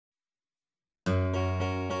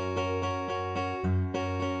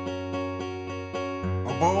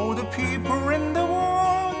all the people in the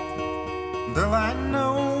world, that I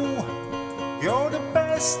know you're the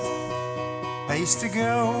best place to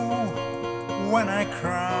go when I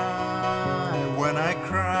cry, when I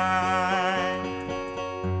cry.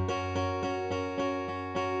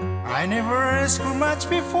 I never asked for much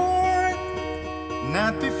before,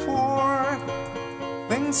 not before.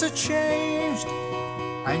 Things have changed,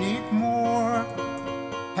 I need more.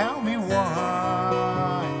 Tell me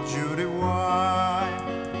why, Judy, why?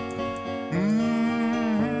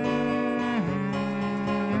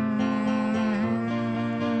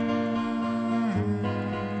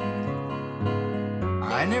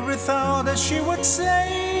 I never thought that she would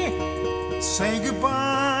say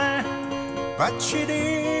goodbye, but she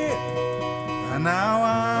did, and now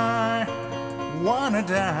I wanna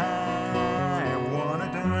die, wanna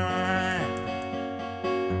die.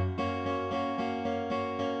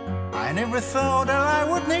 I never thought that I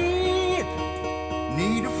would need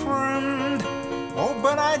a friend, oh,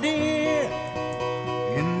 but I did,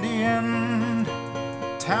 in the end.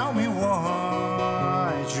 Tell me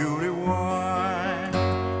why, Judy, why?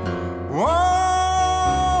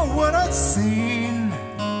 Oh, what I've seen,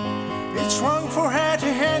 it's wrong for her to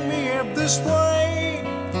hang me up this way.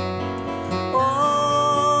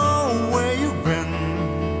 Oh, where you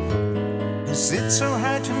been? 'Cause it's so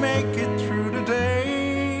hard to make it through the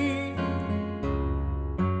day.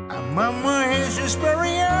 I'm on my age is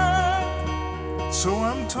very young, so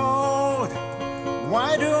I'm told.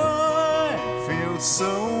 Why do I feel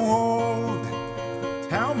so old?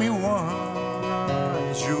 Tell me why,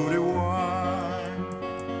 Judy, why?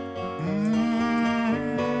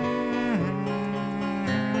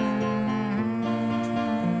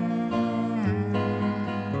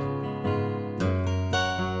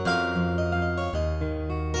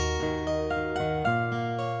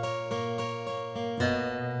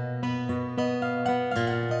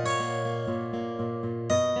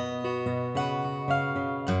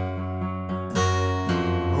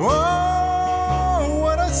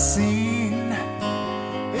 Seen,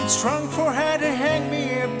 it's wrong for her to hang me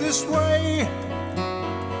up this way.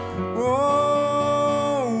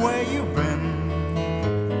 Oh, where you been?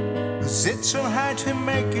 'Cause it's so hard to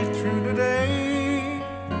make it through the day.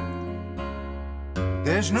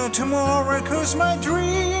 There's no tomorrow 'cause my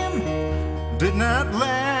dream did not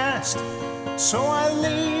last, so I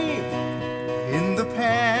live in the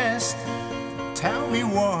past. Tell me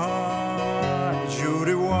why,